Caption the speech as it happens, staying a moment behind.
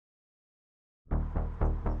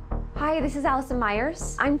Hi, this is Allison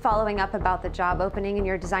Myers. I'm following up about the job opening in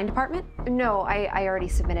your design department. No, I already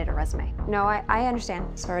submitted a resume. No, I understand.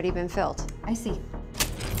 It's already been filled. I see.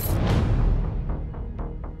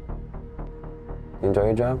 You enjoy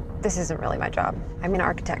your job? This isn't really my job. I'm an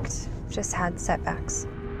architect. Just had setbacks.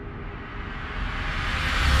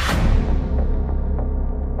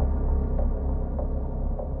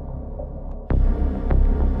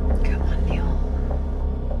 Come on, Neil.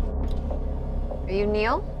 Are you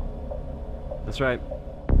Neil? That's right.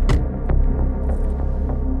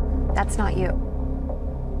 That's not you.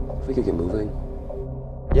 If we could get moving.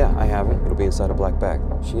 Yeah, I have it. It'll be inside a black bag.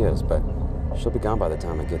 She is, but she'll be gone by the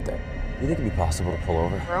time I get there. You think it'd be possible to pull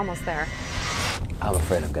over? We're almost there. I'm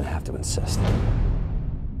afraid I'm gonna have to insist.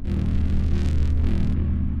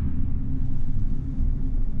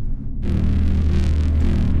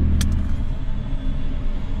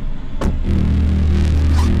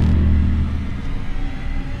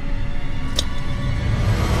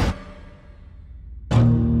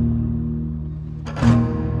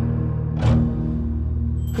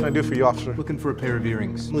 What can I do for you, officer? Looking for a pair of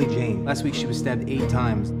earrings. Emily Jane. Last week she was stabbed 8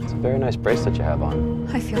 times. It's a very nice bracelet you have on.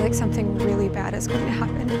 I feel like something really bad is going to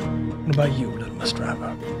happen. What about you, little Miss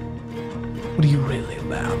Driver? What are you really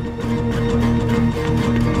about?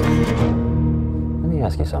 Let me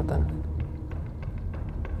ask you something.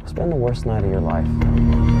 What's been the worst night of your life?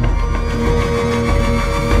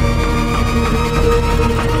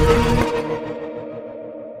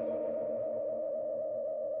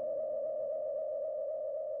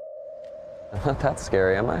 I'm not that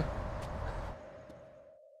scary, am I?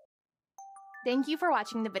 Thank you for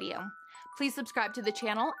watching the video. Please subscribe to the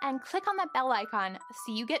channel and click on that bell icon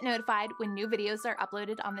so you get notified when new videos are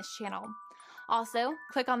uploaded on this channel. Also,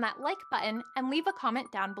 click on that like button and leave a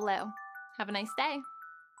comment down below. Have a nice day.